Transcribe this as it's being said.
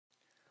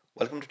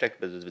Welcome to Tech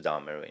Business with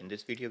Amir. In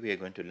this video, we are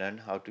going to learn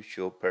how to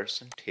show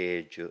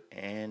percentage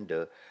and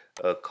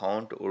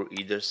count or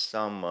either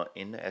sum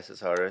in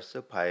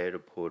SSRS Pi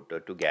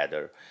report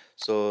together.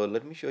 So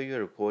let me show you a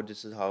report.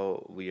 This is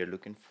how we are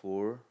looking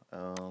for.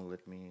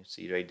 Let me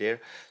see right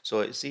there.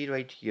 So see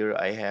right here,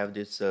 I have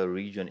this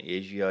region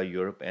Asia,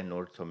 Europe, and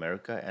North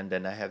America, and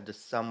then I have the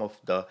sum of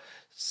the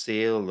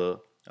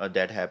sale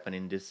that happen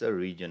in this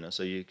region.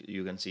 So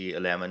you can see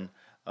 11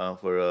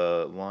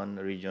 for one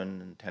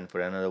region, 10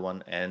 for another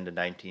one, and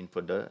 19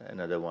 for the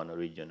another one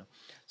region.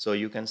 So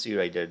you can see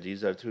right there,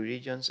 these are three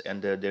regions,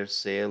 and their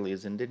sale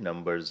is in the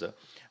numbers.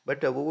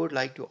 But we would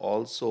like to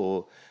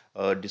also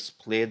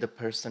display the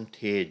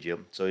percentage.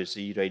 So you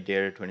see right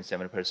there,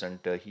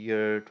 27%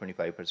 here,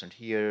 25%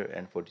 here,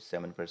 and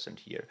 47%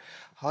 here.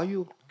 How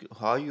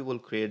you will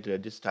create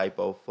this type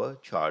of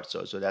chart?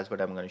 So that's what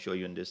I'm going to show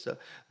you in this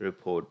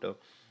report.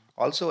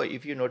 Also,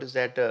 if you notice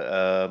that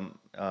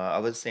I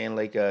was saying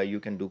like you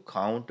can do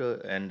count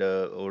and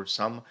or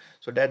sum,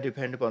 so that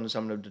depend upon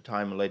some of the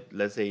time. Like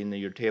let's say in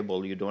your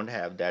table you don't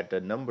have that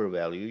number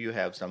value, you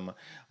have some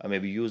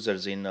maybe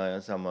users in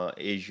some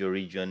Asia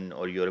region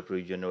or Europe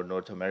region or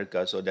North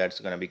America, so that's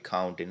going to be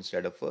count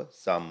instead of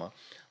sum.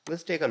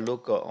 Let's take a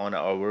look on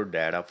our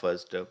data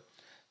first.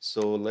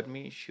 So let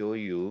me show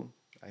you.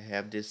 I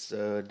have this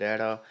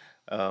data,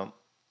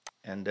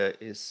 and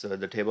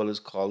the table is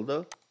called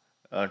the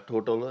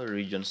total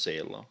region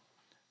sale.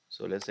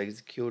 So let's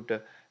execute.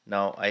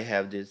 Now I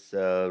have this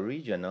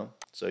region.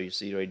 So you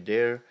see right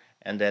there,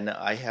 and then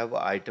I have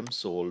item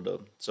sold.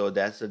 So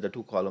that's the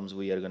two columns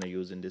we are going to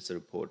use in this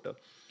report.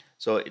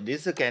 So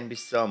this can be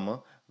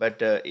sum, but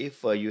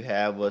if you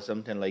have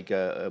something like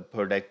a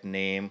product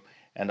name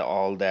and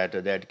all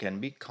that, that can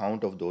be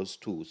count of those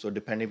two. So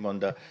depending on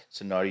the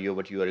scenario,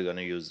 what you are going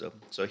to use.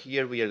 So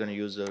here we are going to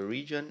use a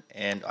region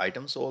and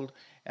item sold,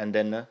 and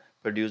then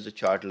produce a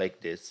chart like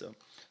this.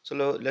 So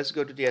let's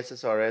go to the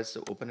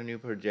SSRS, open a new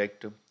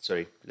project.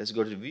 Sorry, let's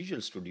go to Visual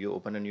Studio,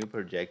 open a new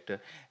project,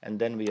 and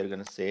then we are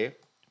going to say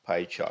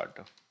pie chart.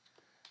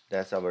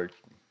 That's our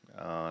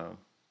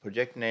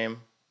project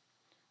name.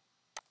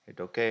 Hit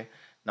OK.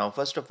 Now,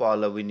 first of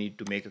all, we need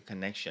to make a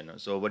connection.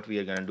 So what we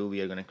are going to do,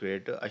 we are going to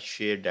create a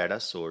shared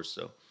data source.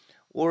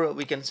 Or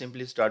we can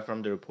simply start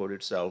from the report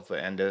itself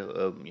and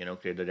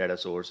create the data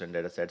source and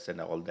data sets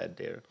and all that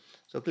there.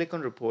 So click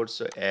on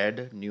reports,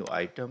 add new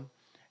item,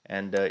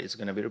 and it's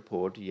going to be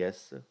report.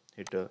 Yes,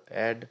 hit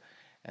add.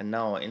 And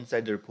now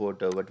inside the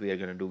report, what we are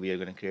going to do, we are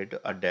going to create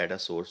a data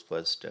source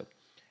first.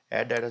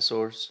 Add data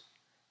source,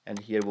 and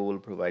here we will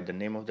provide the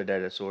name of the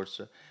data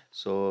source.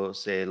 So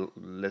say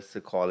let's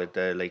call it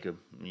like a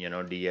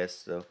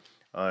DS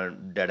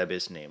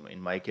database name.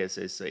 In my case,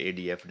 it's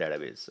ADF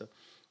database.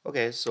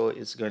 Okay, so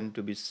it's going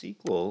to be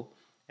SQL,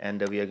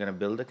 and we are going to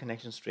build the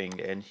connection string,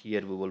 and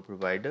here we will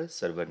provide a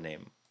server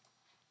name.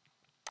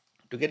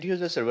 To get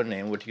user server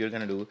name, what you're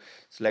going to do,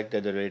 select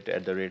at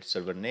the rate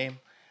server name,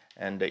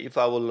 and if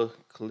I will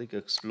click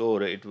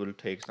explore, it will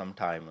take some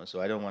time, so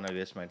I don't want to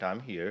waste my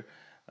time here.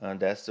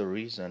 That's the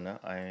reason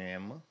I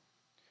am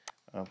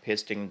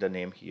pasting the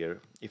name here.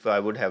 If I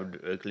would have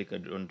clicked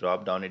on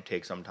drop down, it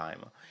takes some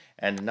time.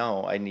 And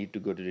now I need to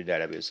go to the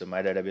database. So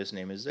my database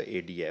name is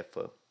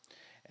ADF,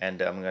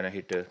 and I'm gonna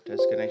hit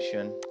test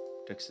connection.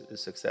 Test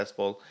is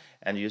successful,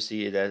 and you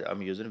see that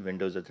I'm using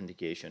Windows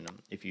authentication.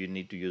 If you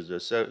need to use the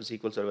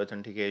SQL Server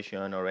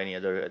authentication or any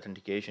other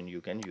authentication,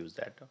 you can use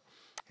that.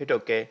 Hit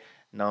OK.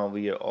 Now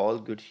we are all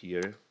good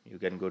here. You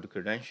can go to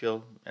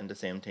credential, and the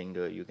same thing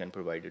you can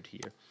provide it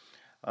here.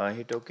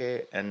 Hit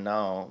OK, and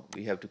now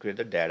we have to create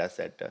the data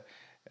set.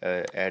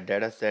 Add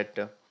data set,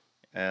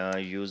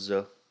 use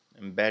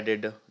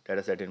embedded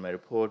data set in my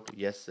report.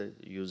 Yes,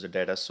 use the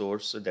data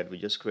source that we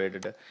just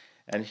created,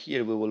 and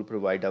here we will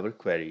provide our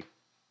query.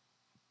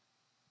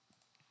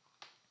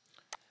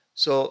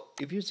 So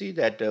if you see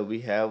that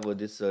we have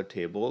this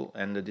table,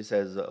 and this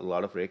has a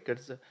lot of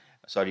records,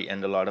 sorry,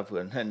 and a lot of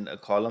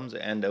columns,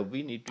 and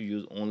we need to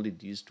use only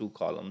these two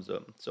columns.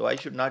 So I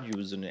should not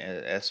use an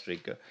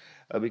asterisk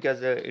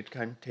because it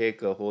can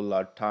take a whole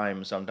lot of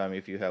time. Sometime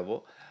if you have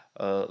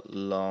a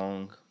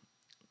long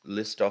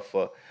list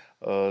of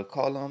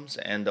columns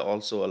and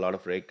also a lot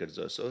of records.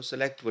 So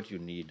select what you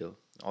need.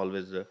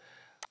 Always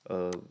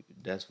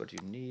that's what you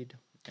need,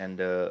 and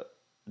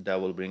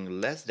that will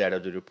bring less data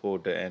to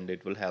report, and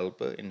it will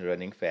help in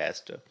running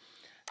fast.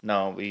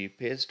 Now we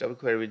paste our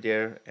query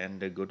there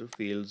and go to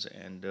fields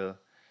and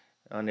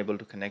unable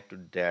to connect to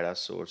data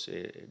source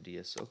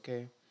ADS.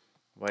 Okay,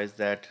 why is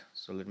that?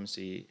 So let me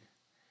see.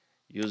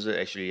 Use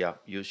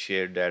use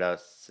shared data.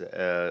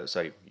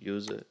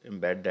 Use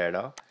embed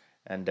data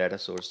and data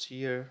source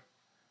here.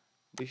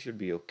 We should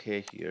be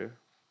okay here.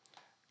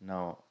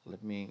 Now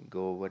let me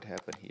go what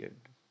happened here.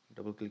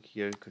 Double click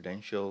here,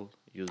 credential,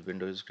 use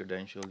Windows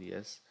credential,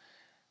 yes.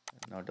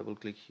 Now double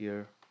click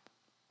here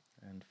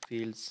and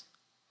fields,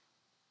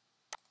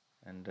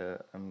 and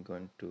I'm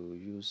going to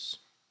use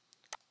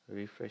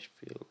refresh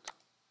field.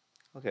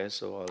 Okay,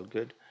 so all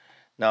good.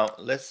 Now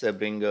let's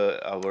bring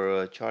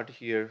our chart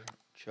here,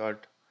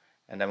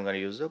 and I'm going to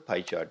use a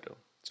pie chart.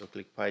 So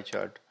click pie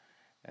chart,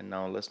 And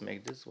now let's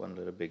make this one a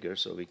little bigger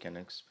so we can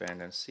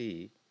expand and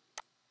see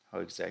how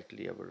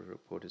exactly our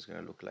report is going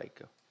to look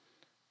like.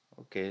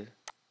 Okay,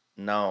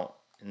 now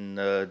in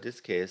this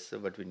case,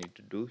 what we need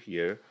to do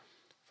here,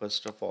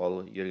 first of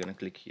all, you're going to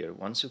click here.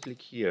 Once you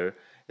click here,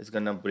 it's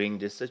going to bring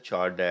this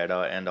chart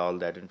data and all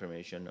that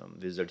information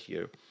wizard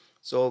here.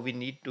 So we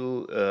need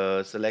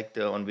to select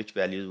on which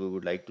values we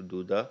would like to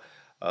do the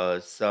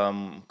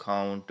sum,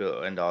 count,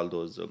 and all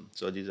those.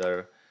 So these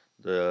are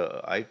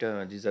the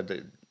item. These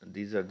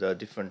are the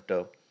different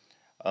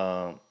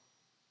uh,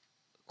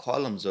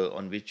 columns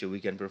on which we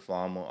can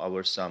perform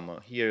our sum.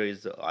 Here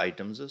is the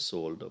items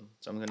sold.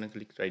 So I'm going to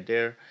click right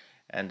there,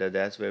 and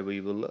that's where we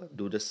will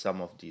do the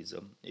sum of these.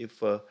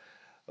 If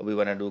we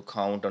want to do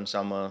count on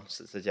some,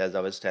 such as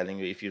I was telling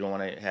you, if you don't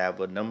want to have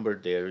a number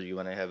there, you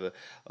want to have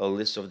a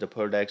list of the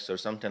products or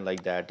something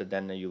like that,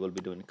 then you will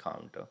be doing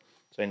count.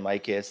 So in my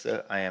case,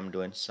 I am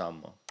doing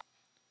sum.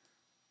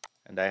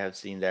 And I have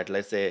seen that,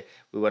 let's say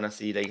we want to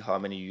see like how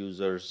many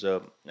users,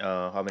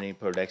 how many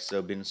products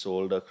have been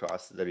sold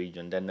across the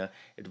region, then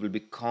it will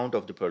be count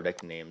of the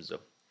product names.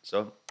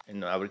 So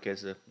in our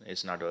case,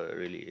 it's not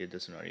really the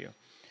scenario.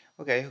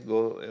 Okay,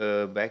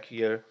 go back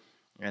here,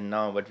 and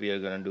now what we are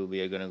going to do,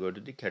 we are going to go to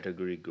the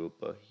category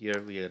group.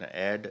 Here we are going to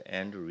add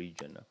and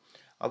region.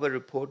 Our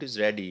report is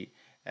ready,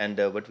 and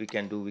what we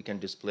can do, we can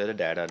display the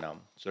data now.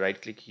 So right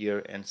click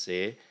here and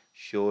say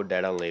show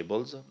data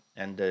labels,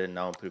 and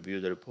now preview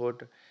the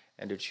report,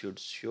 and it should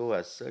show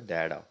us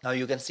data. Now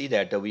you can see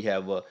that we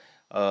have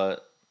uh,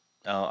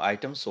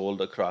 items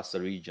sold across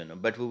the region,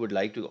 but we would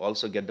like to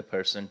also get the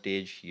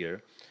percentage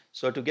here.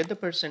 So to get the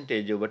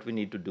percentage, what we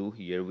need to do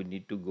here, we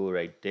need to go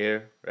right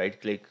there, right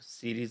click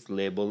series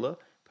label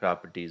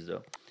properties.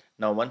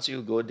 Now once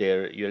you go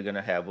there, you're going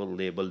to have a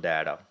label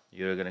data.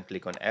 You're going to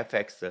click on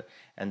fx,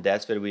 and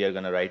that's where we are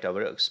going to write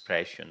our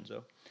expressions.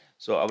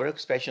 So our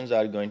expressions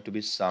are going to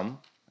be sum,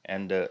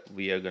 and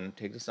we are going to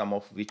take the sum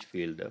of which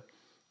field.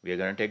 We are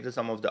going to take the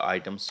sum of the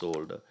items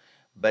sold,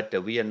 but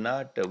we are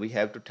not, we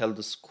have to tell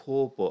the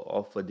scope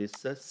of this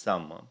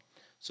sum.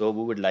 So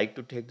we would like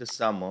to take the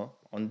sum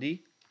on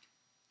the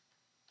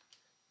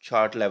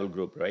chart level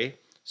group, right?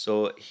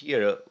 So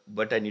here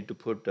what I need to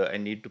put, I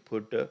need to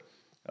put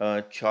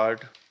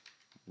chart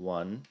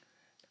 1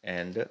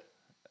 and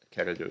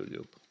category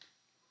group.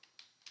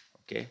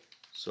 Okay,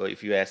 so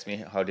if you ask me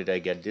how did I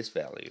get this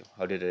value,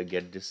 how did I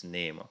get this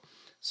name,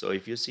 so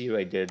if you see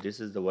right there, this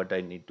is the what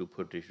I need to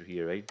put it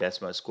here, right?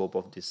 That's my scope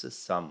of this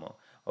sum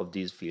of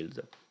these fields.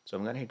 So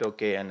I'm going to hit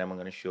OK, and I'm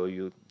going to show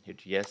you,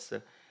 hit yes,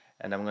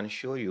 and I'm going to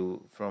show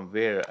you from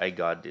where I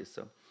got this.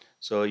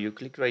 So you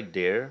click right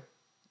there,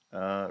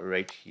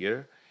 right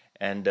here,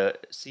 and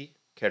see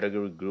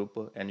category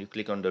group, and you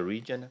click on the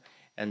region,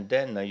 and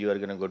then you are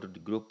going to go to the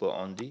group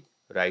on the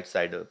right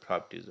side of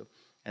properties,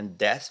 and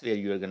that's where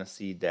you are going to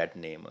see that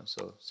name.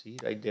 So see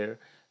right there,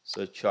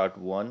 so chart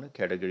 1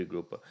 category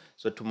group.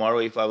 So tomorrow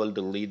if I will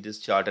delete this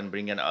chart and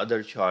bring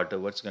another chart,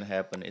 what's going to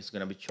happen, it's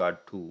going to be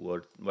chart 2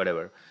 or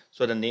whatever.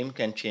 So the name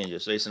can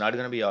change, so it's not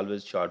going to be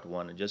always chart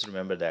 1, just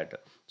remember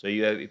that. So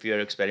you have, if you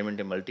are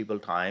experimenting multiple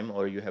time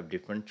or you have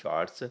different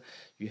charts,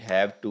 you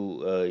have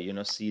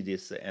to see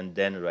this and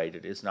then write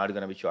it. It's not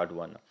going to be chart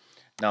 1.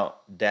 Now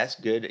that's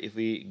good. If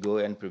we go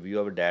and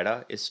preview our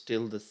data, it's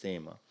still the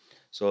same.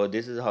 So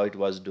this is how it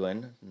was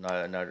doing.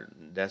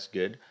 That's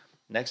good.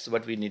 Next,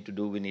 what we need to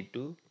do, we need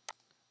to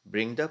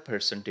bring the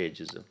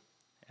percentages,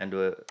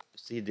 and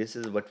see, this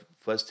is what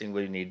first thing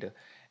we need.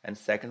 And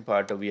second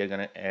part, we are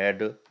going to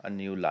add a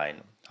new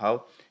line.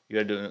 How you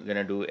are going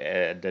to do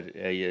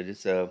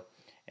this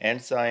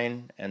and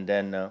sign, and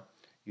then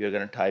you are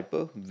going to type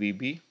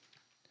vbcrlf.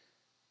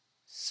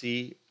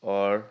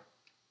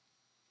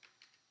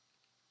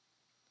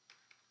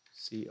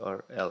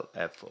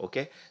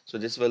 Okay, so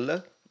this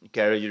will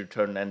carriage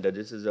return, and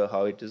this is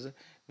how it is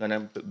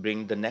gonna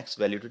bring the next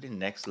value to the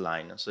next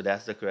line. So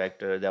that's the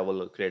character that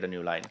will create a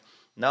new line.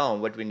 Now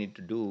what we need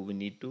to do, we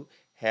need to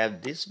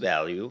have this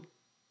value.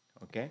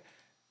 Okay,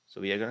 so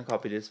we are going to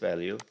copy this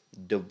value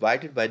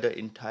divided by the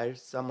entire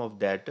sum of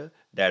that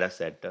data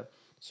set.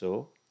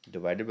 So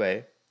divided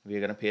by, we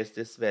are going to paste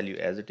this value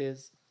as it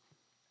is.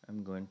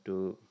 I'm going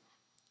to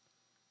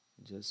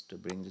just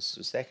bring this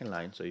to second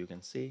line so you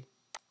can see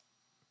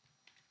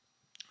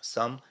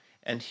sum,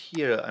 and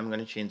here I'm going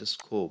to change the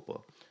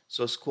scope.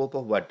 So scope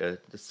of what?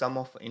 The sum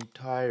of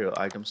entire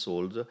item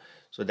sold.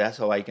 So that's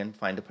how I can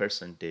find the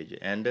percentage,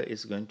 and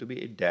it's going to be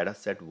a data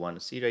set 1.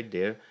 See right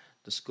there,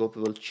 the scope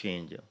will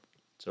change.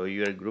 So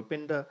you are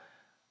grouping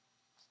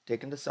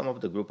taking the sum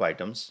of the group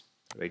items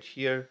right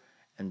here,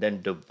 and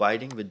then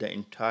dividing with the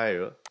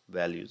entire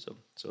values.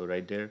 So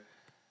right there,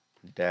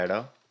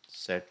 data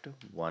set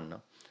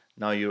 1.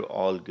 Now you're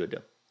all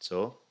good.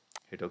 So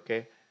hit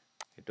OK,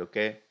 hit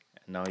OK,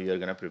 and now you're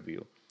gonna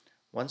preview.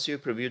 Once you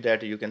preview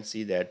that, you can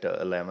see that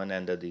 11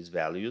 and these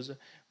values,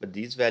 but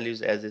these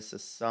values, as it's a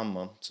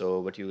sum,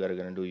 so what you are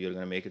gonna do, you're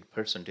gonna make it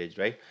percentage,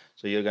 right?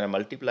 So you're gonna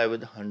multiply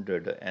with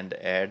 100 and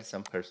add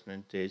some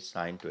percentage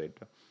sign to it.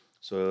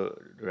 So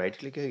right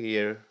click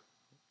here,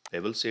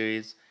 label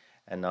series,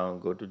 and now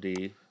go to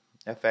the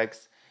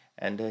fx,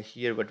 And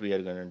here what we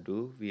are going to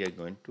do, we are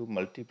going to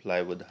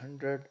multiply with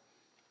 100.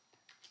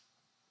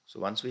 So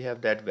once we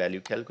have that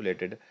value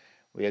calculated,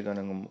 we are going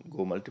to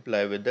go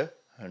multiply with the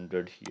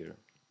 100 here.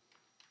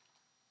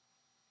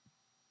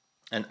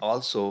 And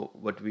also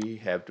what we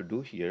have to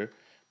do here,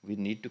 we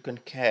need to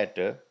concat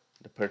the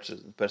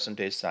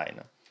percentage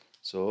sign.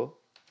 So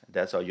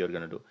that's how you're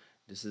going to do.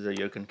 This is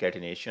your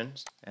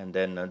concatenations, and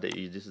then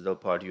this is the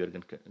part you are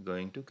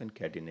going to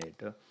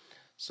concatenate.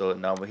 So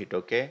now we hit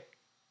OK,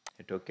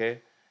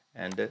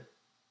 and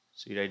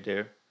see right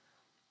there,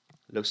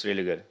 looks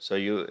really good. So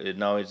you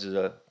now it's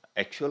the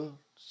actual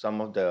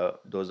sum of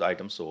those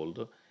items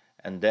sold,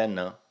 and then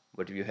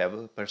but you have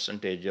a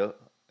percentage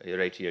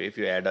right here. If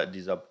you add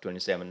these up,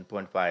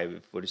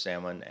 27.5,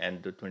 47,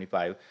 and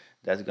 25,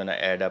 that's gonna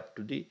add up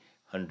to the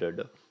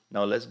 100.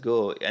 Now let's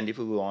go, and if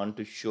we want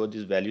to show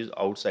these values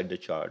outside the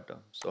chart,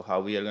 so how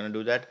we are gonna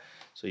do that?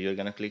 So you're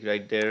gonna click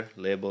right there,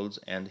 labels,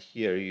 and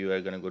here you are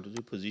gonna go to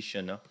the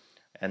position,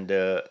 and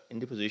in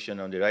the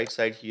position on the right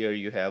side here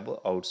you have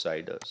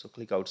outside. So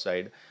click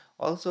outside.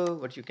 Also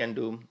what you can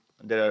do,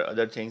 there are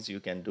other things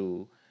you can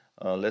do.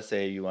 Let's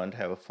say you want to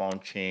have a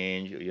font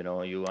change,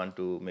 you want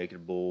to make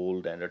it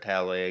bold and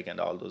italic and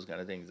all those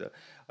kind of things.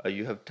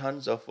 You have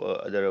tons of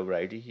other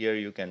variety here.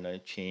 You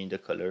can change the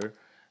color.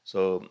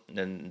 So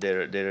then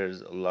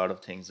there's a lot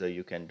of things that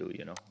you can do,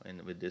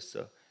 and with this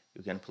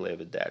you can play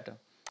with that.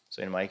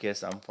 So in my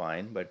case I'm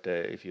fine, but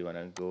if you want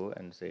to go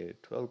and say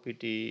 12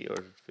 pt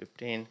or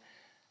 15,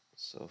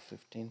 so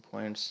 15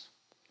 points.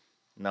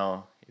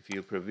 Now if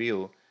you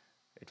preview,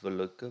 it will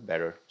look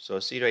better. So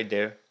see right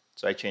there,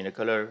 so I change the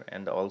color,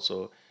 and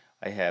also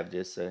I have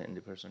this in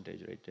the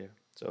percentage right there.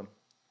 So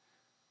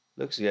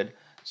looks good.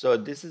 So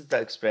this is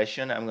the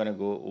expression. I'm gonna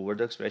go over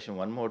the expression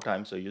one more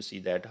time so you see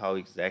that how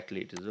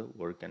exactly it is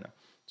working.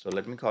 So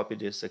let me copy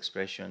this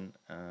expression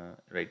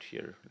right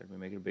here. Let me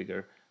make it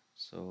bigger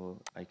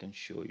so I can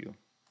show you.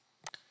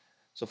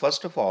 So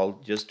first of all,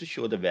 just to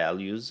show the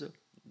values,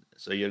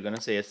 so you're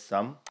gonna say a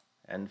sum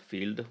and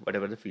field,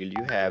 whatever the field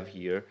you have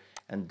here,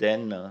 and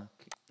then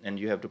and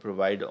you have to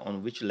provide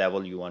on which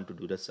level you want to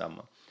do the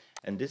sum.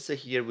 And this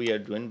here we are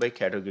doing by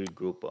category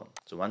group.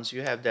 So once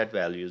you have that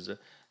values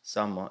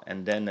sum,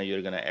 and then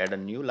you're gonna add a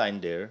new line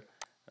there,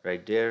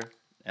 right there,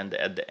 and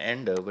at the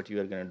end what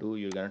you are gonna do,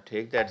 you're gonna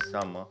take that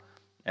sum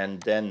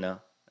and then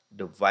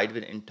divide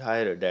with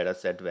entire data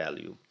set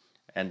value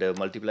and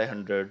multiply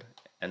 100,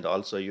 and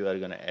also you are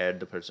going to add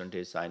the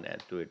percentage sign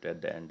to it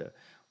at the end.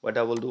 What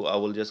I will do, I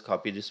will just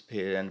copy this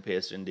and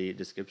paste in the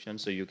description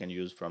so you can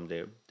use from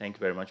there. Thank you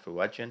very much for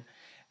watching,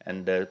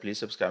 and please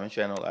subscribe my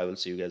channel. I will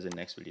see you guys in the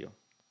next video.